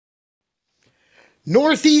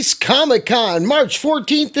NorthEast ComicCon, March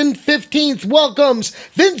 14th and 15th, welcomes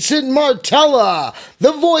Vincent Martella,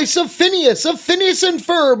 the voice of Phineas and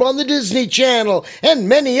Ferb on the Disney Channel, and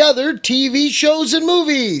many other TV shows and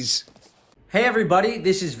movies. Hey everybody,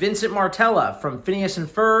 this is Vincent Martella from Phineas and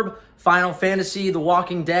Ferb, Final Fantasy, The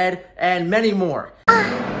Walking Dead, and many more.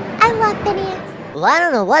 I love Phineas. Well, I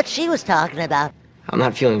don't know what she was talking about. I'm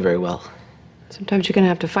not feeling very well. Sometimes you're gonna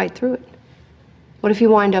have to fight through it. What if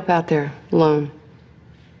you wind up out there alone?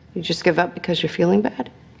 You just give up because you're feeling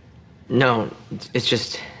bad? No, it's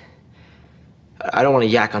just... I don't want to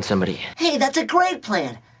yak on somebody. Hey, that's a great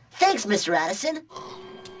plan. Thanks, Mr. Addison.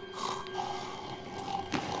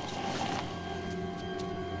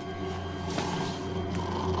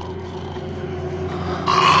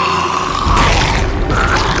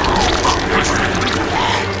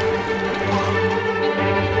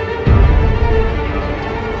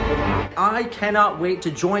 I cannot wait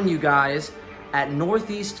to join you guys at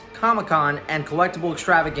NorthEast ComicCon and Collectible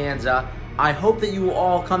Extravaganza. I hope that you will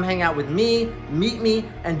all come hang out with me, meet me,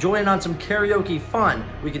 and join in on some karaoke fun.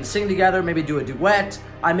 We can sing together, maybe do a duet.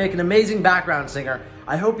 I make an amazing background singer.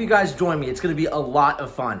 I hope you guys join me. It's going to be a lot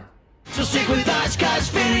of fun. So stick with us, cause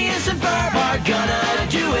Phineas and Ferb are gonna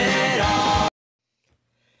do it all.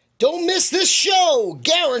 Don't miss this show!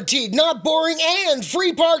 Guaranteed not boring and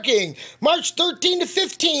free parking! March 13 to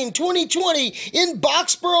 15, 2020 in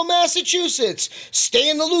Boxboro, Massachusetts. Stay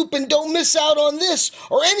in the loop and don't miss out on this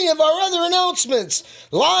or any of our other announcements.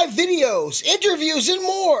 Live videos, interviews, and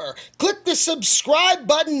more. Click the subscribe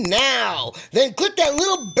button now. Then click that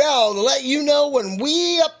little bell to let you know when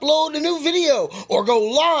we upload a new video or go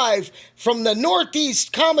live from the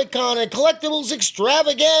NorthEast ComicCon and Collectibles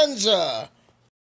Extravaganza.